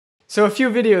So a few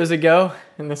videos ago,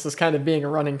 and this is kind of being a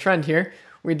running trend here,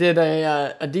 we did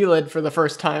a Delid for the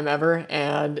first time ever,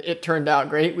 and it turned out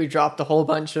great. We dropped a whole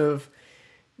bunch of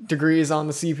degrees on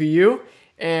the CPU,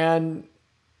 and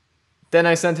then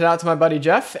I sent it out to my buddy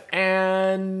Jeff,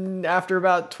 and after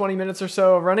about 20 minutes or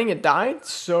so of running, it died.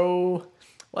 So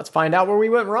let's find out where we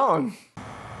went wrong.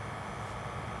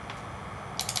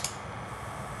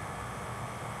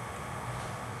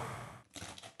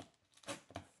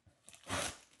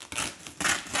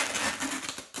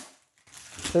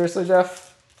 Seriously,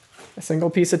 Jeff? A single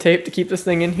piece of tape to keep this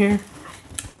thing in here?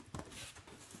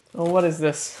 Oh, what is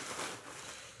this?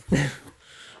 He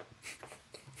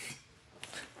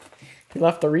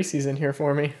left the Reese's in here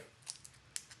for me.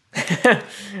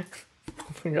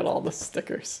 Look at all the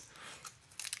stickers.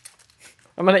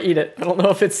 I'm gonna eat it. I don't know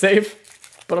if it's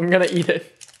safe, but I'm gonna eat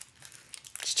it.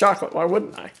 It's chocolate, why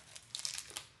wouldn't I?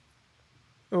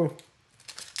 Ooh.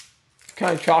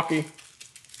 Kind of chalky.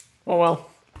 Oh well.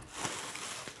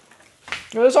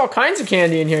 There's all kinds of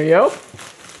candy in here, yo.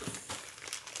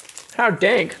 How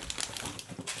dank.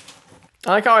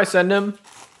 I like how I send him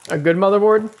a good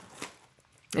motherboard,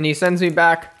 and he sends me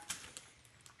back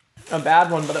a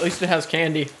bad one, but at least it has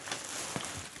candy.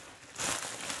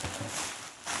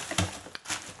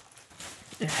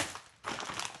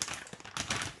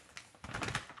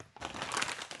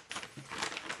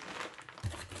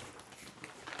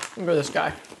 Look at this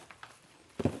guy.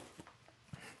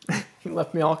 He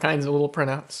left me all kinds of little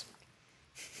printouts.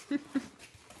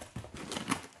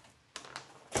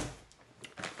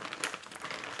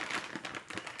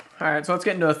 Alright, so let's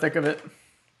get into the thick of it.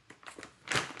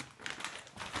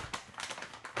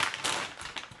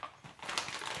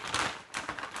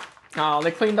 Oh, they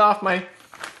cleaned off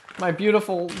my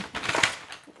beautiful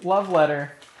love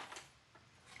letter.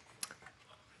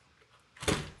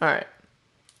 Alright.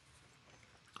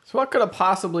 So what could have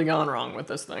possibly gone wrong with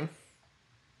this thing?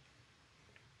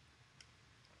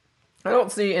 I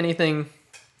don't see anything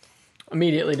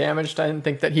immediately damaged. I didn't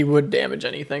think that he would damage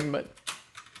anything, but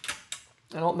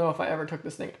I don't know if I ever took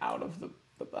this thing out of the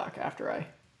back after I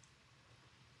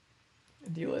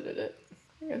delided it. I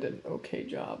think I did an okay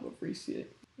job of reseating.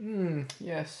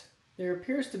 Yes. There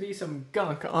appears to be some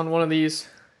gunk on one of these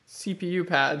CPU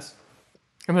pads.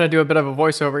 I'm going to do a bit of a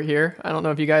voiceover here. I don't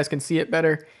know if you guys can see it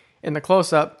better in the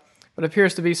close-up, but it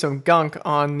appears to be some gunk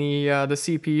on the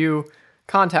CPU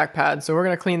contact pad. So we're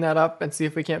going to clean that up and see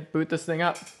if we can't boot this thing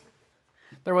up.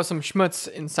 There was some schmutz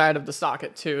inside of the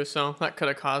socket too, so that could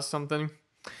have caused something.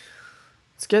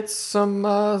 Let's get some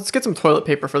toilet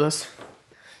paper for this.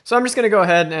 So I'm just going to go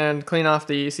ahead and clean off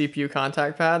the CPU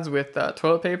contact pads with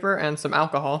toilet paper and some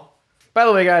alcohol. By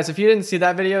the way, guys, if you didn't see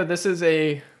that video, this is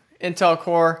a Intel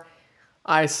Core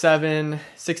i7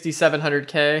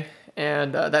 6700K,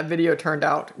 and that video turned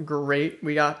out great.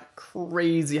 We got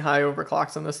crazy high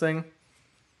overclocks on this thing,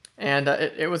 and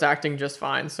it was acting just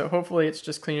fine. So hopefully it's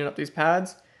just cleaning up these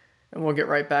pads, and we'll get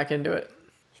right back into it.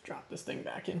 Let's drop this thing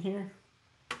back in here.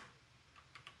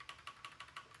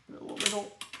 A little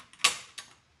wiggle.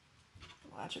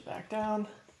 Latch it back down.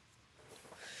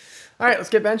 All right, let's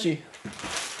get benchy.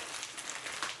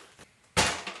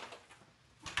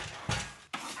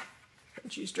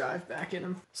 Benchy's drive back in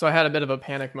him. So I had a bit of a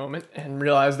panic moment and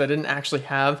realized I didn't actually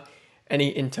have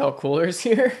any Intel coolers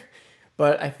here,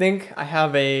 but I think I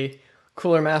have a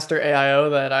Cooler Master AIO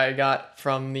that I got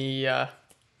from the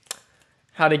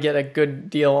how to get a good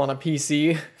deal on a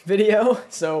PC video.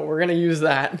 So we're gonna use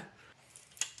that.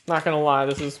 Not gonna lie,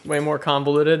 this is way more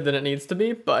convoluted than it needs to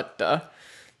be, but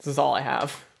this is all I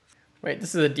have. Wait,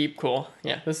 this is a deep cool.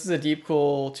 Yeah, this is a deep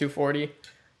cool 240.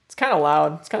 It's kind of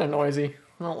loud, it's kind of noisy.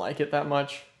 I don't like it that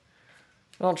much.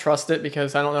 I don't trust it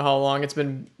because I don't know how long it's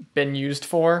been used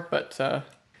for, but it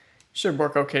should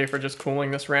work okay for just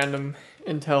cooling this random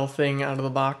Intel thing out of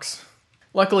the box.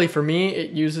 Luckily for me,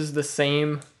 it uses the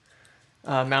same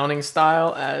mounting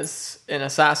style as an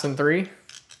Assassin 3.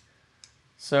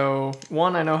 So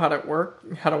one, I know how to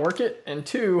work it, and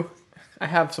two, I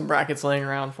have some brackets laying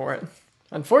around for it.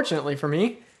 Unfortunately for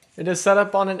me, it is set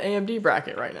up on an AMD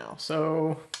bracket right now,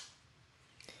 so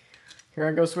here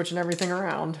I go switching everything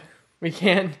around.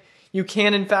 You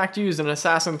can in fact use an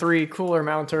Assassin 3 cooler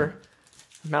mounting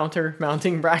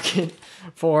bracket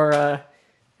for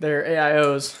their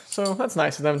AIOs, so that's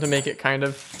nice of them to make it kind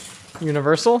of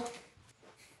universal.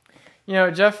 You know,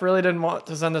 Jeff really didn't want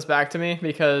to send this back to me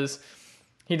because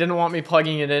he didn't want me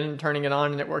plugging it in and turning it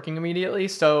on and it working immediately,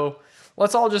 so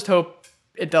let's all just hope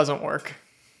it doesn't work.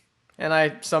 And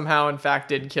I somehow, in fact,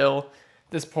 did kill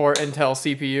this poor Intel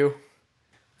CPU.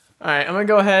 Alright, I'm going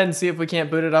to go ahead and see if we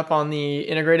can't boot it up on the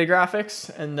integrated graphics,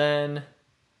 and then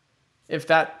if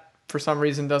that for some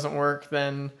reason doesn't work,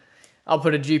 then I'll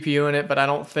put a GPU in it, but I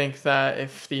don't think that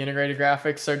if the integrated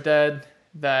graphics are dead,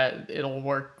 that it'll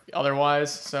work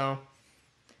otherwise. So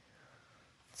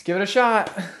let's give it a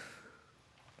shot.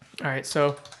 All right,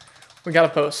 so we got a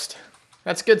post.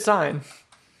 That's a good sign,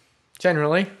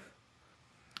 generally.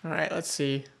 All right, let's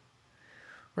see.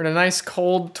 We're in a nice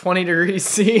cold 20 degrees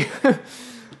C.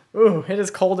 Ooh, it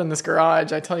is cold in this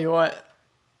garage, I tell you what.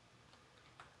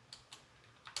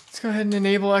 Let's go ahead and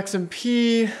enable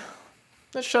XMP.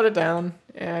 Let's shut it down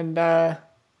and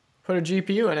put a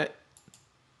GPU in it.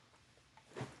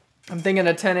 I'm thinking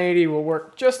a 1080 will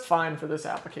work just fine for this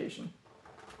application.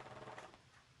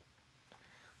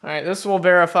 All right, this will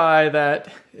verify that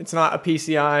it's not a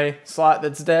PCI slot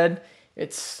that's dead.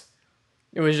 It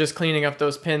was just cleaning up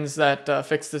those pins that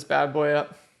fixed this bad boy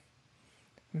up.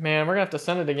 Man, we're gonna have to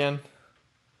send it again.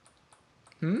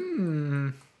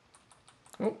 Oh,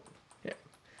 yeah.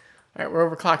 All right, we're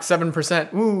overclocked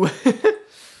 7%. Ooh.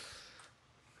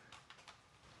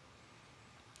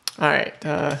 All right,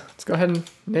 let's go ahead and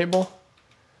enable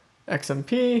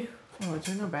XMP. Oh, is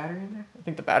there no battery in there? I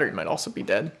think the battery might also be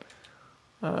dead.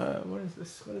 What is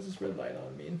this? What does this red light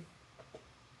on mean?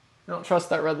 I don't trust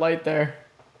that red light there.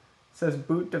 It says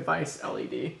boot device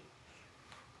LED.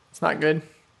 It's not good.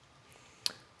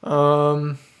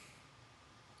 Let's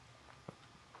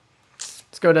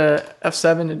go to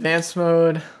F7 advanced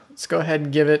mode. Let's go ahead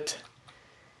and give it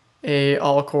a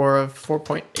all core of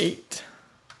 4.8.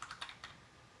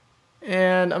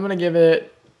 And I'm gonna give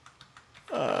it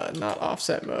not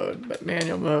offset mode, but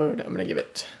manual mode. I'm gonna give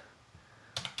it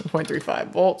 1.35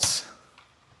 volts.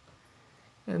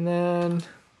 And then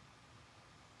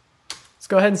let's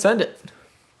go ahead and send it.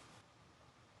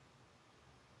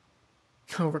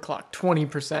 Overclock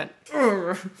 20%.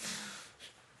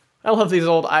 I love these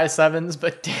old i7s,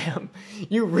 but damn,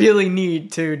 you really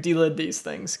need to delid these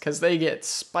things because they get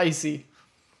spicy.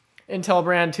 Intel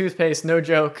brand toothpaste, no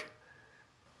joke.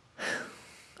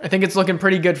 I think it's looking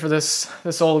pretty good for this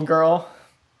old girl.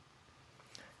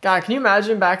 God, can you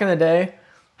imagine back in the day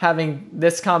having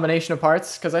this combination of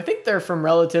parts? Because I think they're from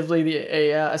relatively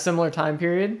a similar time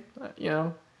period, you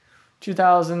know,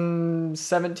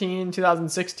 2017,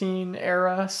 2016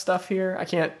 era stuff here. I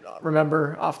can't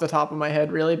remember off the top of my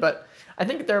head really, but I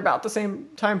think they're about the same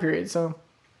time period. So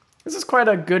this is quite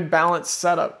a good balanced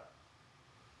setup.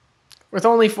 With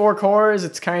only 4 cores,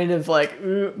 it's kind of like,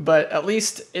 ooh, but at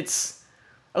least it's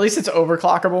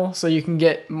overclockable, so you can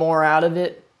get more out of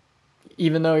it.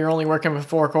 Even though you're only working with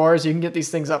 4 cores, you can get these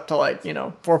things up to, like, you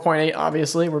know, 4.8,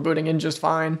 obviously. We're booting in just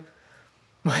fine.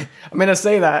 I'm going to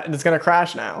say that, and it's going to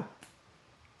crash now.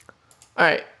 All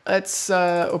right, let's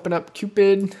open up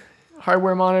Cupid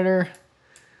hardware monitor.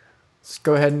 Let's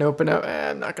go ahead and open up.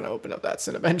 I'm not going to open up that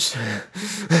Cinebench.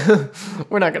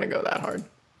 We're not going to go that hard.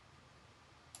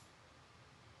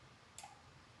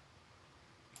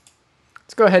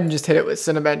 Let's go ahead and just hit it with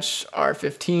Cinebench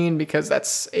R15 because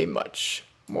that's a much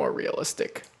more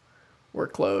realistic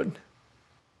workload.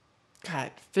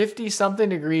 God, 50 something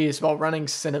degrees while running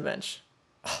Cinebench.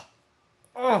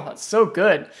 Oh, that's so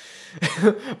good.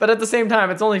 But at the same time,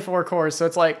 it's only 4 cores, so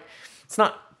it's like, it's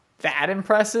not that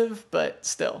impressive, but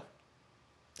still.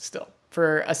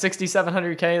 For a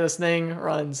 6700K, this thing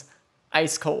runs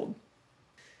ice cold.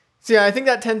 So yeah, I think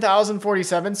that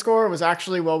 10,047 score was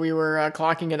actually while we were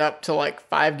clocking it up to like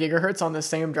 5 gigahertz on the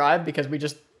same drive because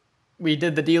we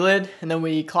did the delid and then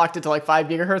we clocked it to like 5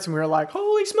 gigahertz and we were like,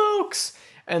 holy smokes.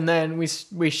 And then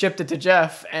we shipped it to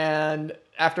Jeff, and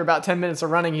after about 10 minutes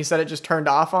of running, he said it just turned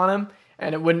off on him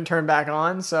and it wouldn't turn back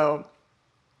on. So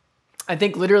I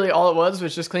think literally all it was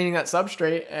just cleaning that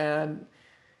substrate and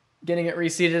getting it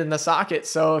reseated in the socket.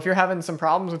 So if you're having some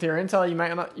problems with your Intel, you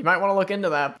might want to look into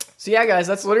that. So yeah, guys,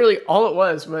 that's literally all it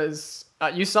was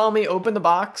you saw me open the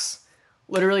box,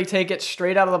 literally take it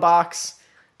straight out of the box,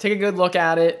 take a good look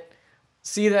at it,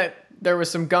 see that there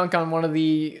was some gunk on one of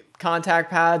the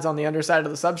contact pads on the underside of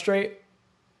the substrate.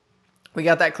 We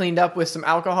got that cleaned up with some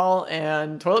alcohol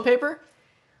and toilet paper.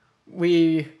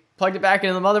 We plugged it back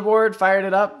into the motherboard, fired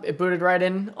it up. It booted right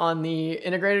in on the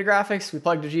integrated graphics. We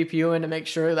plugged the GPU in to make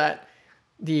sure that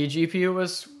the GPU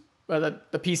was, the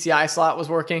PCI slot was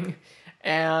working,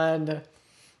 and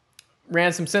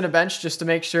ran some Cinebench just to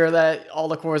make sure that all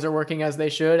the cores are working as they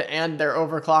should and they're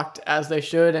overclocked as they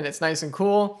should, and it's nice and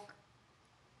cool.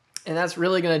 And that's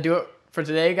really going to do it for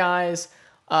today, guys.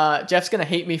 Jeff's going to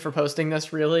hate me for posting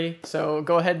this, really. So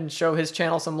go ahead and show his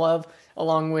channel some love,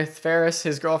 along with Ferris,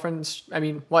 his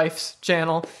wife's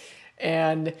channel.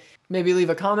 And maybe leave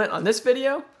a comment on this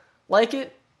video, like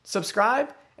it,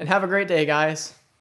 subscribe, and have a great day, guys.